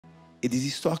Et des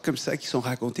histoires comme ça, qui sont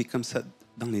racontées comme ça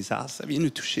dans les arts, ça vient nous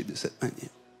toucher de cette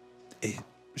manière. Et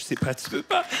je sais pas, tu peux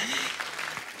pas...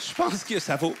 Je pense que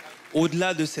ça vaut,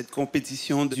 au-delà de cette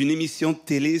compétition, d'une émission de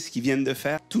télé, ce qu'ils viennent de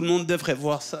faire, tout le monde devrait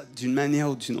voir ça d'une manière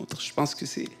ou d'une autre. Je pense que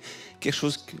c'est quelque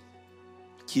chose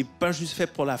qui n'est pas juste fait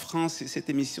pour la France, et cette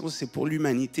émission, c'est pour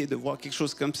l'humanité de voir quelque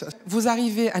chose comme ça. Vous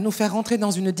arrivez à nous faire rentrer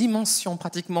dans une dimension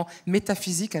pratiquement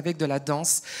métaphysique avec de la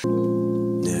danse.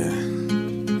 Yeah.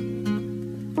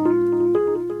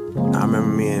 I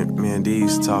remember me and Dee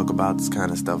used to talk about this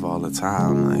kind of stuff all the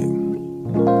time,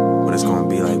 like what it's gonna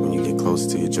be like when you get closer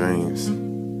to your dreams.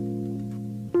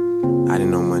 I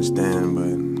didn't know much then, but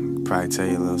I could probably tell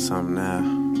you a little something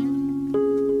now.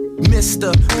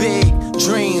 Mr. Big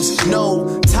Dreams,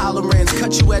 no tolerance.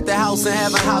 Cut you at the house and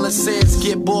haven't hollered since.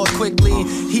 Get bored quickly.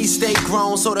 He stayed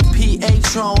grown, so the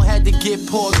PA-tron had to get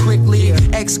poured quickly.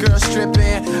 Ex-girl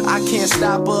stripping, I can't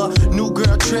stop her. New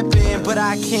girl tripping, but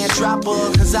I can't drop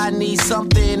her. Cause I need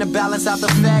something to balance out the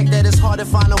fact that it's hard to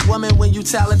find a woman when you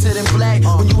talented and black.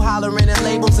 When you hollering at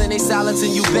labels and they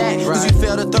silencing you back. Cause you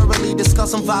fail to thoroughly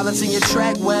discuss some violence in your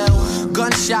track. Well,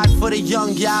 gunshot for the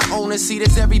young yacht owner. See,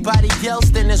 there's everybody else,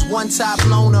 then there's one top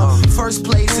loner. First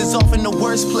place is often the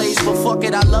worst place, but fuck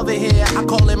it, I love it here. I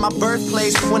call it my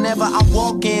birthplace. Whenever I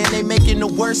walk in, they making the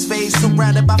worst face.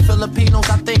 Surrounded by Filipinos,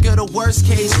 I think of the worst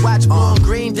case. Watch blue and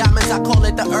green diamonds, I call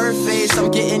it the earth face.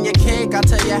 I'm getting your cake, I'll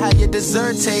tell you how your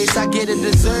dessert tastes. I get a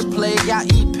dessert plate, I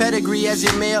eat pedigree as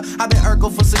your meal. I've been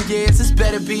Urkel for some years, it's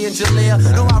better being Jaleel.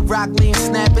 No, I rock lean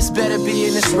snap, it's better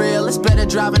being this real. It's better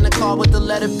driving the car with the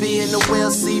letter B in the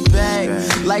wheel seat back.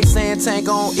 Like saying tank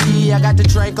on E, I got the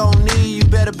drink on me. You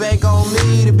better bank on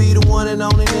me to be the one and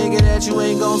only nigga that you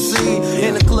ain't gon' see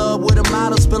in the club with a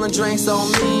model spilling drinks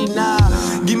on me. Nah,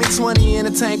 give me 20 in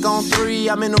a tank on 3.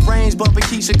 I'm in the range bumping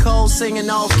Keisha Cole singing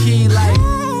off key like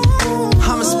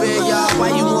I'ma spare y'all, why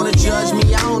you wanna judge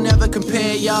me? I don't ever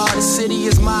compare y'all, the city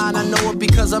is mine, I know it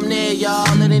because I'm near y'all.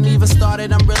 It ain't even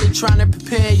started, I'm really trying to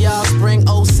prepare y'all. Spring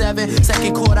 07,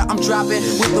 second quarter I'm dropping.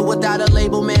 With or without a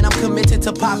label, man, I'm committed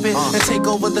to popping and take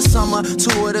over the summer,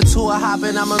 tour to tour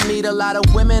hopping. I'ma meet a lot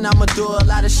of women, I'ma do a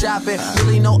lot of shopping.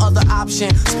 Really no other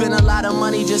option, spend a lot of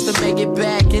money just to make it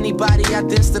back. Anybody I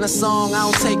dissed in a song, I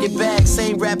don't take it back.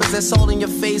 Same rappers that's all in your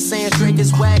face saying Drake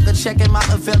is whack, or checking my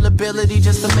availability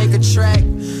just to make a track.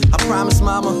 I promise,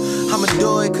 mama, I'ma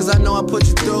do it, cause I know I put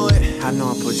you through it. I know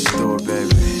I put you through it,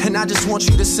 baby. And I just want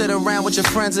you to sit around with your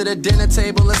friends at a dinner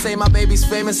table and say my baby's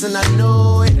famous, and I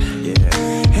knew it.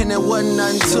 Yeah. And there wasn't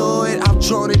nothing to it. I've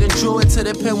drawn it and drew it till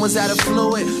the pen was out of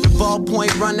fluid. The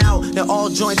ballpoint run out, and all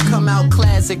joints come out.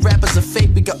 Classic rappers are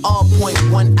fake, we can all point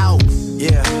one out.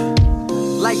 Yeah.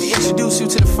 Like to introduce you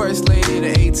to the first lady of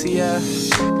the ATF.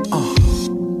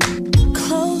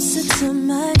 Closer to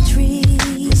my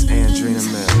dreams.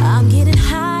 Andrina, I'm getting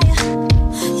higher,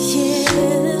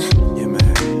 yeah. yeah,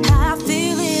 man. I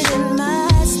feel it in my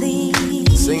sleep.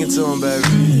 Sing it to him,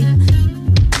 baby.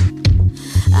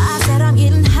 I said I'm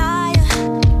getting higher,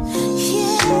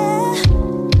 yeah.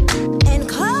 And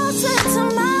closer to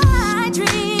my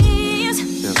dreams.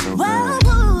 Feels so Whoa, good.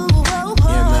 whoa, whoa, whoa,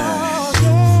 Yeah, man.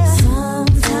 yeah.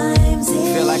 Sometimes it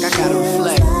Feel like I gotta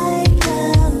reflect. like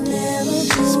I'll never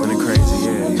It's been a crazy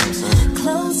year, you know what I'm saying?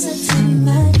 closer to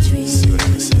my dreams. See what I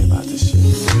can say about this shit.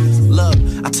 Look,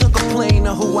 I took a plane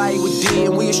to Hawaii with D,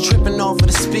 and we was tripping off of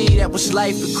the speed at which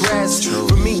life progressed.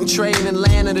 From meeting Trey in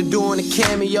Atlanta to doing a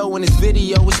cameo in his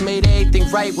video, which made everything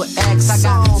right with X. I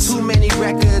got too many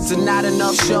records and not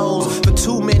enough shows for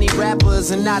too many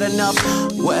rappers and not enough.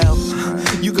 Well,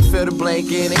 you can fill the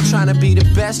blank in. They trying to be the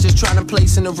best, just trying to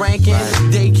place in the ranking.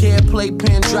 Daycare,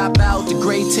 playpen, drop out. The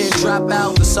grade 10 drop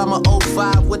out. The summer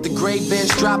 05 with the grade bench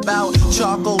drop out.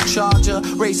 Charcoal charger,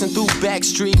 racing through back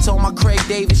streets on my Craig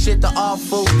Davis shit, the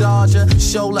awful Dodger.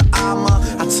 Shoulder armor,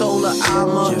 I told her I'm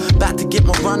about to get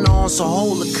my run on, so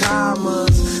hold the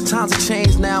commas. Times have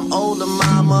changed, now I'm older,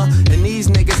 mama. And these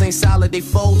niggas ain't solid, they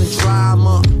folding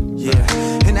drama. Yeah,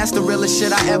 and that's the realest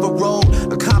shit I ever wrote.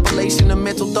 A compilation of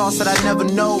mental thoughts that I never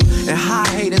know. And high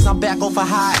haters, I'm back off of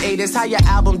hiatus. How your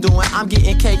album doing? I'm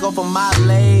getting cake off of my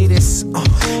latest.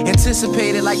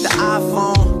 Anticipated like the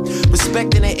iPhone.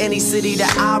 Respecting in any city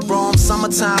that I roam.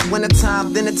 Summertime,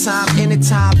 wintertime, dinner time,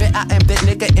 anytime. Bet I am that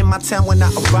nigga in my town when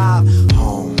I arrive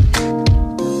home.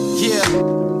 Yeah.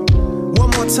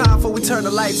 One more time before we turn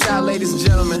the lights out, ladies and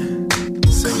gentlemen.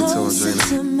 Sing it to him, Closer Andrina.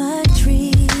 to my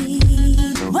dreams.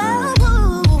 Whoa,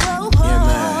 whoa, whoa, whoa, Yeah,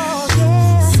 man.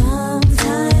 yeah.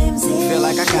 Sometimes it Feel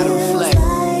like I gotta reflect.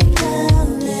 like I'll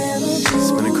never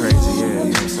It's been a crazy year, you know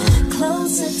what I'm saying?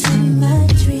 closer to my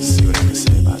dreams. See what I can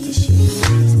say about this shit.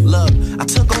 Look, I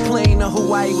took a plane to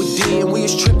Hawaii with D, and we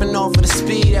was tripping off of the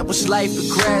speed at which life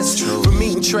progressed. best. From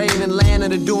meeting, trading in Atlanta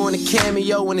to doing a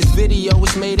cameo in this video,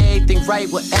 which made everything right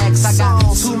with X. I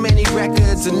got too many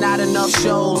records and not enough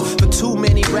shows for too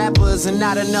many rappers and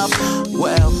not enough.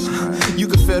 Well, you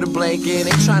can fill the blanket.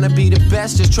 Ain't trying to be the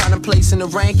best, just trying to place in the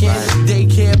ranking.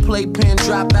 Daycare, playpen,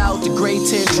 drop out. The grade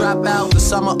 10 drop out. The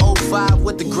summer 05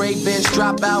 with the gray bench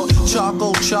drop out.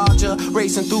 Charcoal charger,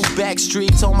 racing through back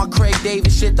streets on my Craig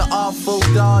David shit, the awful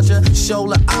Dodger.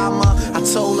 Shoulder armor, I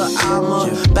told her I'm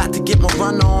about to get my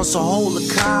run on, so hold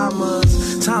the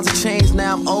commas. Times have changed,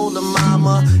 now I'm older,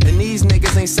 mama. And these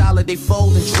niggas ain't solid, they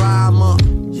folding drama.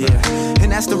 Yeah,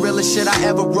 and that's the realest shit I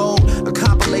ever wrote. A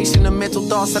compilation of mental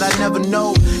thoughts that I never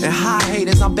know. And high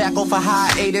haters, I'm back off of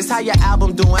hiatus. How your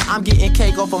album doing? I'm getting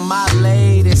cake off of my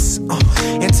latest.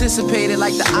 Anticipated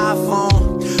like the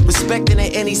iPhone. Respecting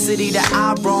in any city that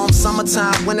I roam.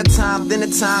 Summertime, wintertime,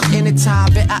 dinnertime,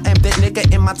 anytime. Bet I am that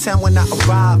nigga in my town when I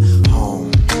arrive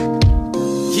home.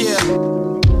 Yeah.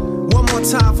 One more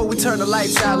time before we turn the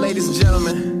lights out, ladies and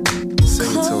gentlemen.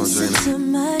 Sing it to him, To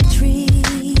my dreams.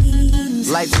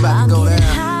 Lights about to go down.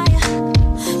 Higher.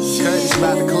 Curtains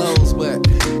about to close, but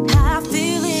I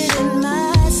feel it in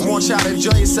my I want y'all to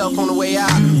enjoy yourself on the way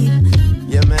out.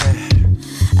 Yeah, man.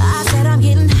 I said I'm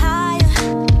getting higher.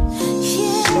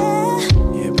 Yeah.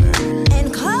 Yeah, baby.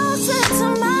 And closer to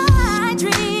my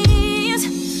dreams.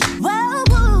 Whoa,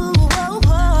 whoa, whoa,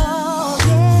 whoa,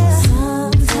 yeah.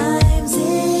 Sometimes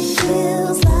it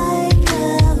feels like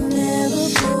I'll never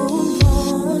move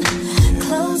on.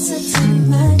 Closer to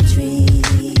my dreams.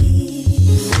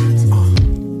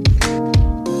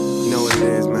 You know what it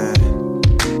is, man.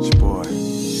 It's your boy.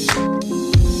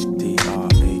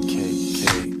 D-R-A-K-K-E.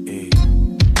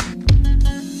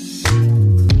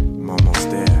 I'm almost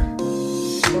there.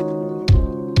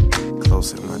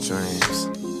 Closer to my dreams.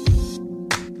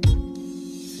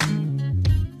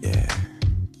 Yeah.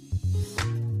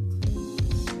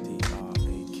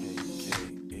 D-R-A-K-K-E.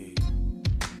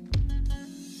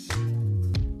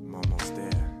 I'm almost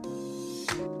there.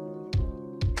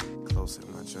 Closer to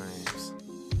my dreams.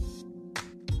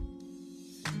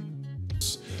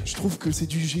 Je trouve que c'est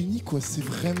du génie, quoi. C'est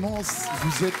vraiment...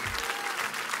 Vous êtes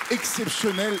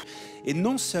exceptionnel. Et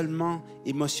non seulement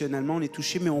émotionnellement on est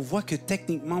touché, mais on voit que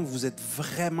techniquement vous êtes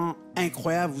vraiment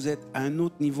incroyable, vous êtes à un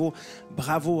autre niveau.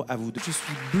 Bravo à vous deux. Je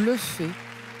suis bluffé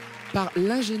par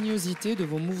l'ingéniosité de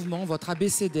vos mouvements, votre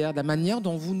abécédaire, de la manière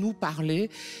dont vous nous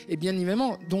parlez et bien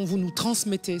évidemment dont vous nous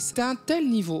transmettez. C'est à un tel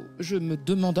niveau. Je me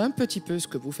demande un petit peu ce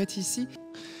que vous faites ici.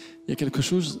 Il y a quelque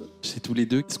chose chez tous les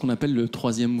deux, ce qu'on appelle le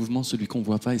troisième mouvement, celui qu'on ne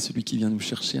voit pas et celui qui vient nous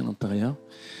chercher à l'intérieur.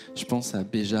 Je pense à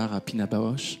Béjar, à Pina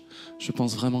Bausch. Je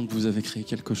pense vraiment que vous avez créé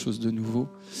quelque chose de nouveau.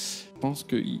 Je pense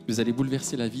que vous allez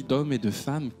bouleverser la vie d'hommes et de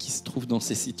femmes qui se trouvent dans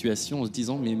ces situations en se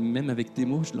disant « mais même avec des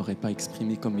mots, je ne l'aurais pas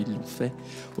exprimé comme ils l'ont fait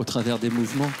au travers des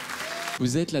mouvements ».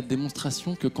 Vous êtes la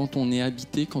démonstration que quand on est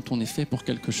habité, quand on est fait pour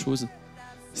quelque chose,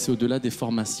 c'est au-delà des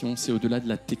formations, c'est au-delà de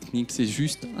la technique, c'est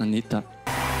juste un état.